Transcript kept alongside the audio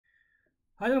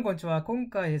はい、どうもこんにちは。今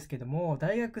回ですけども、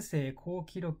大学生好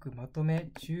記録まと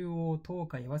め、中央、東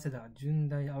海、早稲田、順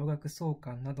大、青学総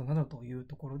監などなどという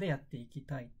ところでやっていき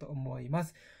たいと思いま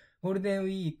す。ゴールデンウ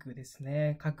ィークです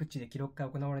ね、各地で記録が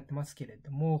行われてますけれ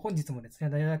ども、本日もですね、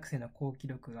大学生の好記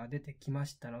録が出てきま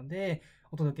したので、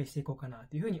お届けしていこうかな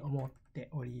というふうに思って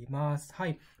おります。は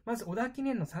い。まず、小田記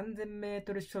念の3000メー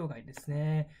トル障害です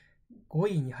ね。5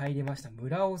位に入りました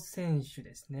村尾選手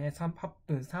ですね。8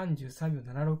分33秒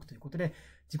76ということで、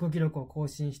自己記録を更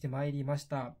新してまいりまし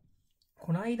た。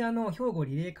この間の兵庫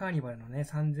リレーカーニバルのね、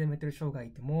3000メートル障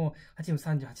害でも、8分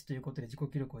38ということで自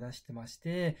己記録を出してまし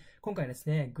て、今回です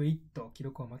ね、ぐいっと記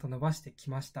録をまた伸ばしてき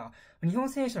ました。日本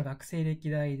選手の学生歴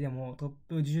代でもトッ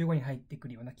プ15に入ってく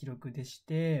るような記録でし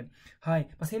て、はい。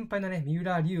先輩のね、三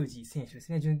浦龍司選手です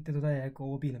ね、順天堂大学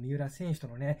OB の三浦選手と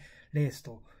のね、レース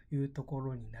というとこ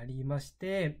ろになりまし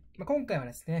て、今回は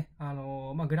ですね、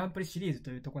グランプリシリーズと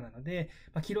いうところなので、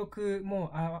記録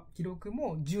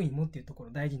も順位もっていうとこ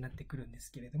ろ大事になってくるんで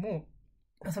すけれども、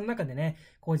その中でね、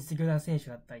実業団選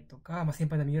手だったりとか、先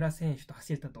輩の三浦選手と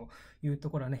走れたというと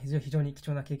ころはね、非常に貴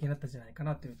重な経験だったんじゃないか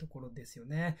なというところですよ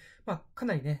ね。か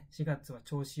なりね、4月は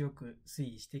調子よく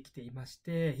推移してきていまし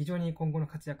て、非常に今後の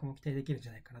活躍も期待できるんじ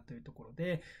ゃないかなというところ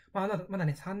で、まだ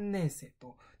ね、3年生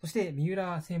と、そして三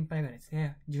浦先輩がです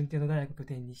ね、順天堂大学拠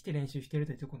点にして練習している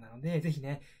というところなので、ぜひ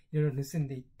ね、いろいろ盗ん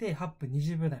でいって、8分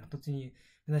20秒台の突入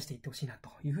目指していってほしいなと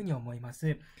いうふうに思いま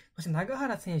す。そして長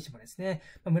原選手もですね、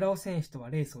村尾選手とは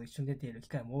レースを一緒に出ている機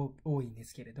会も多いんで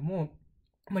すけれども、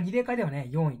リレー会ではね、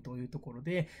4位というところ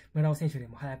で、村尾選手より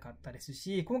も早かったです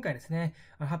し、今回ですね、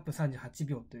8分38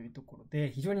秒というところで、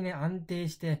非常にね、安定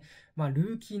して、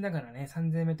ルーキーながらね、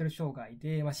3000メートル障害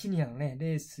で、シニアのね、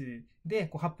レースで、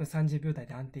8分30秒台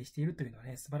で安定しているというのは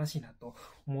ね、素晴らしいなと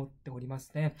思っておりま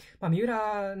すね。三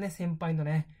浦ね、先輩の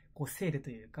ね、セールと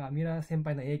いうか、三浦先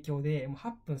輩の影響で、もう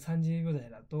8分30秒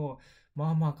台だと、ま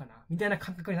あまあかな、みたいな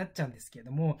感覚になっちゃうんですけれ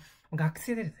ども、学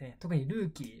生でですね、特にルー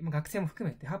キー、学生も含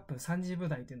めて8分30秒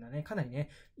台というのはね、かなりね、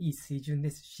いい水準で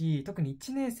すし、特に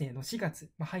1年生の4月、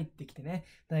入ってきてね、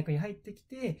大学に入ってき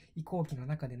て、移行期の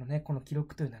中でのね、この記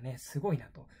録というのはね、すごいな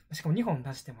と。しかも2本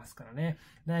出してますからね、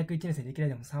大学1年生歴代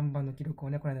でも3番の記録を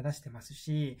ね、この間出してます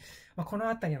し、この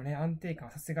あたりのね、安定感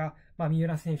はさすが、三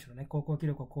浦選手のね、高校記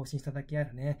録を更新しただけあ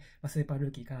るね、スーパール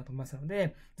ーキーかなと思いますの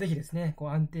で、ぜひですね、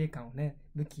安定感をね、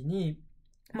武器に、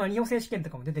日本選手権と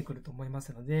かも出てくると思いま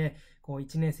すので、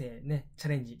1年生ね、チャ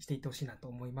レンジしていってほしいなと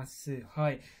思います。は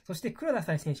い。そして、黒田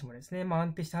彩選手もですね、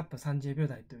安定して8分30秒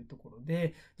台というところ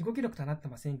で、自己記録とはなって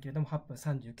ませんけれども、8分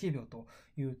39秒と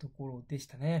いうところでし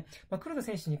たね。黒田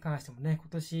選手に関してもね、今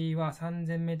年は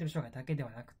3000メートル障害だけで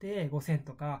はなくて、5000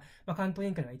とか、関東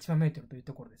インカレは1万メートルという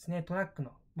ところですね、トラック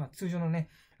の、通常のね、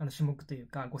種目という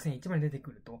か、5000、1万に出て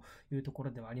くるというとこ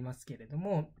ろではありますけれど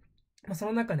も、そ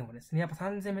の中でもですね、やっぱ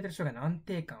3000メートル障害の安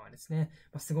定感はですね、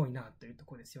すごいなというと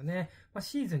ころですよね。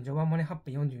シーズン序盤もね、8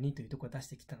分42というところを出し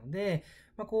てきたので、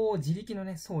自力の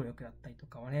ね、走力だったりと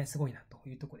かはね、すごいなと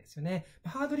いうところですよね。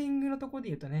ハードリングのところで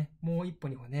言うとね、もう一歩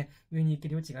二歩ね、上に行け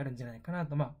る余地があるんじゃないかな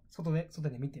と、外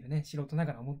で見てるね、素人な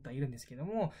がら思ってはいるんですけど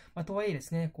も、とはいえで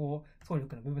すね、走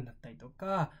力の部分だったりと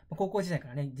か、高校時代か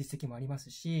らね、実績もありま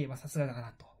すし、さすがだ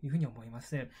なというふうに思いま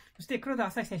す。そして、黒田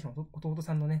朝日選手の弟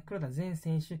さんのね、黒田前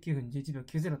選手9分11秒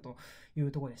90とい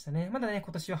うところでしたね。まだね、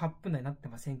今年は8分台になって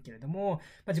ませんけれども、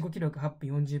自己記録8分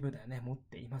40秒台をね、持っ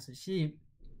ていますし、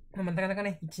なかなか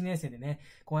ね、1年生でね、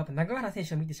やっぱ長原選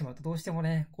手を見てしまうとどうしても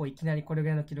ね、いきなりこれぐ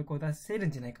らいの記録を出せる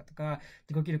んじゃないかとか、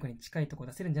自己記録に近いところ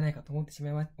を出せるんじゃないかと思ってし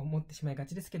まいが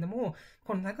ちですけども、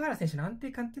この長原選手の安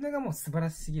定感っていうのがもう素晴ら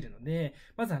しすぎるので、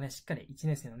まずはね、しっかり1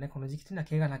年生のね、この時期というのは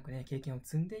怪我なくね、経験を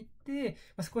積んでいって、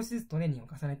少しずつトレーニングを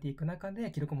重ねていく中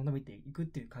で、記録も伸びていくっ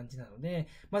ていう感じなので、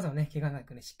まずはね、怪我な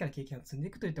くね、しっかり経験を積んで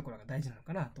いくというところが大事なの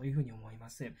かなというふうに思いま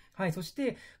す。はい、そし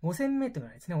て、5000メートル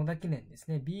はですね、小田記念です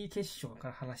ね、B 決勝か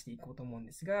ら話していこうと思うん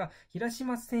ですが、平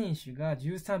島選手が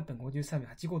13分53秒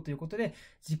85ということで、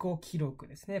自己記録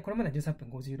ですね。これまでは13分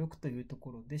56というと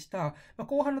ころでした。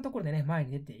後半のところでね、前に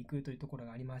出ていくというところ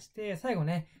がありまして、最後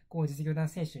ね、実業団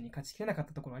選手に勝ちきれなかっ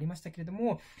たところありましたけれど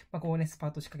も、スパ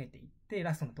ート仕掛けていって、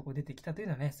ラストのところ出てきたという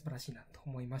のはね、素晴らしいなと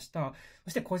思いました。そ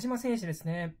して小島選手です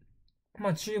ね。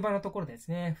中盤のところでで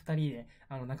すね、二人で、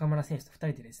中村選手と二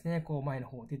人でですね、前の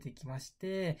方出てきまし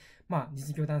て、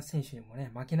実業団選手にも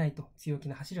ね、負けないと強気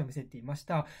な走りを見せていまし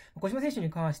た。小島選手に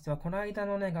関しては、この間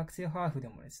のね、学生ハーフで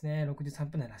もですね、63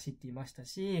分台で走っていました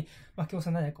し、京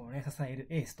産大学をね、支える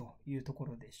エースというとこ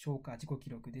ろでしょうか、自己記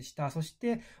録でした。そし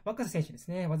て、若狭選手です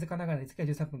ね、わずかながらで次は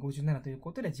13分57という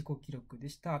ことで自己記録で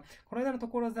した。この間の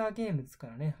所沢ゲームズか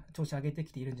らね、調子上げて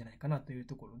きているんじゃないかなという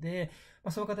ところで、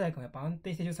創価大学はやっぱ安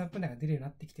定して13分台が出るようにな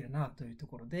ってきてるなというと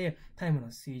ころで、タイム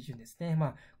の水準ですね。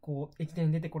駅伝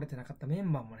に出てこれてなかったメ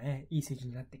ンバーもね、いい水準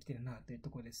になってきてるなというと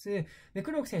ころです。で、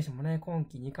黒木選手もね、今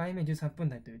季2回目13分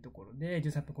台というところで、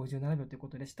13分57秒というこ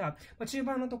とでした。中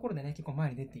盤のところでね、結構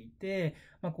前に出ていて、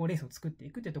レースを作って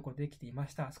いくというところでできていま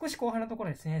した。少し後半のとこ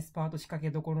ろですね、スパート仕掛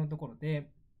けどころのところ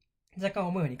で、若干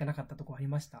思うようにいかなかったところあり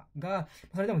ましたが、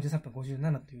それでも13分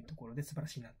57というところで素晴ら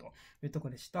しいなというとこ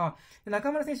ろでした。で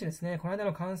中村選手ですね、この間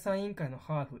の関西委員会の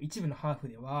一部のハーフ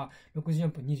では64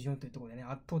分24というところでね、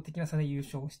圧倒的な差で優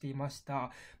勝していまし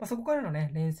た。そこからの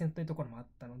ね、連戦というところもあっ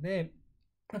たので、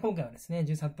今回はですね、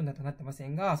13分台となってませ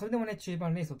んが、それでもね、中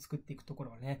盤レースを作っていくとこ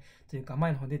ろはね、というか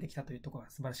前の方に出てきたというところが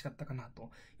素晴らしかったかなという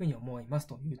ふうに思います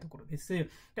というところです。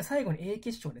で最後に A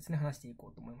決勝ですね、話していこ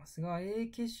うと思いますが、A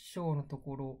決勝のと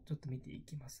ころ、ちょっと見てい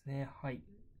きますね。はい。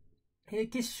A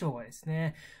決勝はです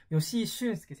ね、吉井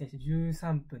俊介選手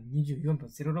13分24分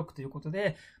06ということ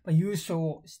で、優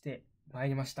勝してまい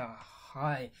りました。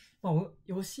はい。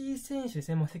吉井選手です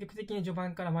ね、もう積極的に序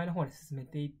盤から前の方に進め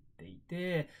ていってい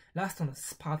て、ラストの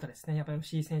スパートですね。やっぱり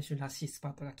吉井選手らしいスパ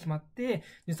ートが決まって、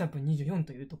13分24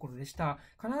というところでした。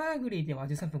カナダグリでは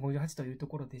13分58というと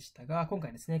ころでしたが、今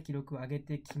回ですね、記録を上げ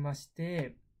てきまし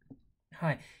て、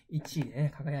はい。1位で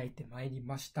ね、輝いてまいり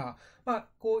ました。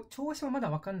調子はまだ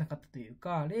分かんなかったという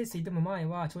か、レース挑む前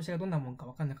は調子がどんなもんか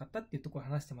分かんなかったっていうところを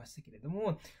話してましたけれど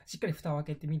も、しっかり蓋を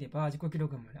開けてみれば、自己記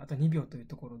録まであと2秒という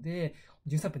ところで、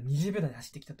13分20秒台で走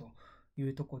ってきたとい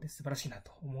うところで素晴らしいな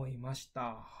と思いまし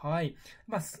た。はい。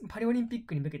パリオリンピッ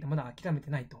クに向けてまだ諦めて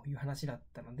ないという話だっ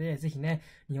たので、ぜひね、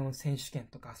日本選手権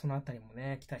とかそのあたりも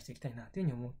ね、期待していきたいなというふ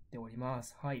うに思っておりま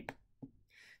す。はい。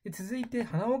で続いて、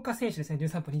花岡選手ですね、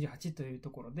13分28という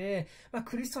ところで、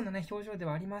苦しそうなね、表情で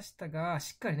はありましたが、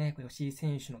しっかりね、吉井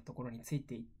選手のところについ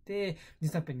ていって、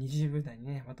13分20秒台に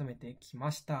ね、まとめてき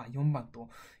ました。4番と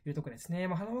いうところですね。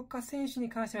花岡選手に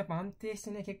関してはやっぱ安定し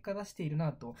てね、結果出している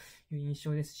なという印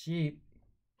象ですし、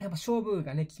やっぱ勝負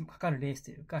がね、かかるレースと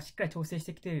いうか、しっかり調整し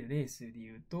てきているレースで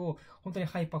言うと、本当に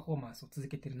ハイパフォーマンスを続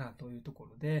けているなというとこ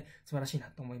ろで、素晴らしいな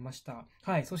と思いました。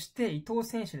はい。そして、伊藤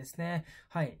選手ですね。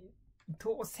はい。伊藤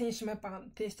選手もやっぱ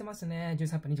安定してますね。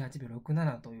13分28秒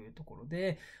67というところ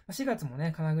で、4月も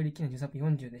ね、金栗記念13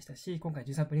分40でしたし、今回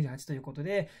13分28ということ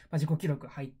で、自己記録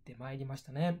入ってまいりまし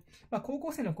たね。高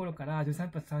校生の頃から13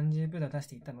分30秒台出し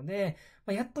ていたので、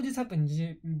やっと13分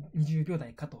20秒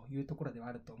台かというところでは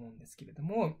あると思うんですけれど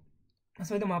も、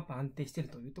それでもやっぱ安定している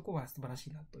というところは素晴らし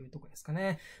いなというところですか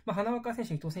ね。花岡選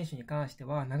手、伊藤選手に関して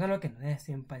は、長野県のね、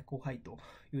先輩後輩と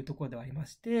いうところではありま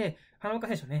して、花岡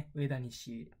選手はね、上田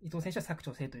西、伊藤選手は佐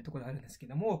久長聖というところであるんですけ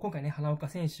ども、今回ね、花岡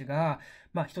選手が、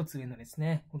一つ上のです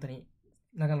ね、本当に、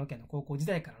長野県の高校時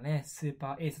代からね、スー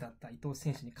パーエースだった伊藤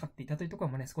選手に勝っていたというとこ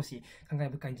ろもね、少し感慨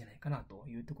深いんじゃないかなと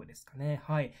いうところですかね。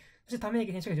はい。そして、溜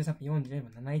池選手が13分44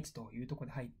分71というところ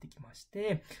で入ってきまし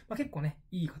て、結構ね、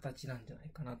いい形なんじゃない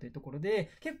かなというところで、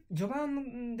序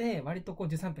盤で割と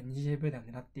13分20秒台を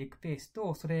狙っていくペース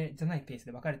と、それじゃないペース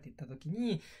で分かれていったとき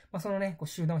に、そのね、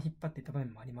集団を引っ張っていった場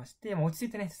面もありまして、落ち着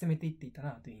いてね、進めていっていた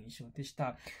なという印象でし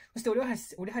た。そして、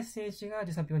折橋選手が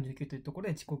13分49というところ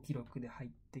で自己記録で入っ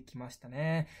てきました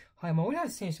ね。はい、折橋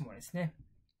選手もですね、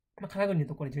金栗の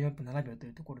ところで14分7秒とい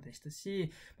うところでした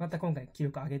し、また今回記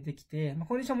録上げてきて、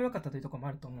コンディションも良かったというところも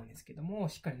あると思うんですけども、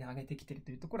しっかりね、上げてきている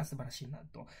というところは素晴らしいな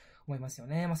と思いますよ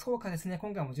ね。そうかですね、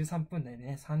今回も13分台で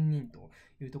ね、3人と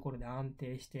いうところで安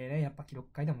定してね、やっぱ記録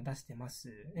会でも出してます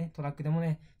ね。トラックでも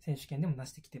ね、選手権でも出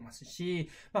してきてますし、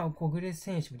小暮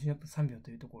選手も14分3秒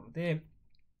というところで、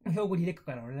兵庫リレカ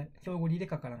からの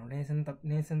連戦だ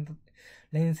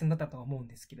ったとは思うん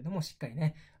ですけれども、しっかり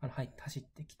ね、走っ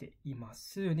てきていま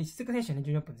す。で、石塚選手はね、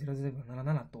14分00秒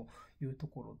77というと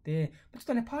ころで、ちょっ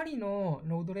とね、パリの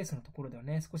ロードレースのところでは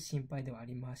ね、少し心配ではあ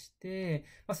りまして、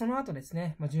その後です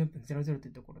ね、14分00とい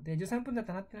うところで、13分だっ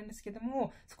たなってないんですけど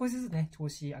も、少しずつね、調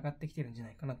子上がってきてるんじゃ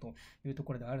ないかなというと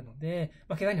ころではあるので、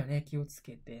怪我にはね、気をつ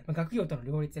けて、学業との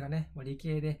両立がね、理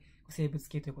系で、生物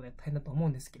系ということで大変だと思う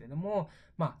んですけれども、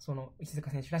その石塚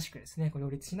選手らしくですね、両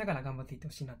立しながら頑張っていって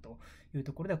ほしいなという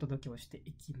ところでお届けをして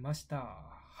いきました。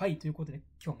はい、ということで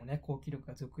今日もね、好記録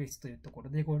が続出というところ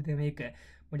でゴールデンウィーク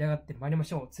盛り上がってまいりま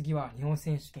しょう。次は日本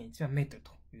選手権1番メートル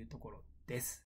というところです。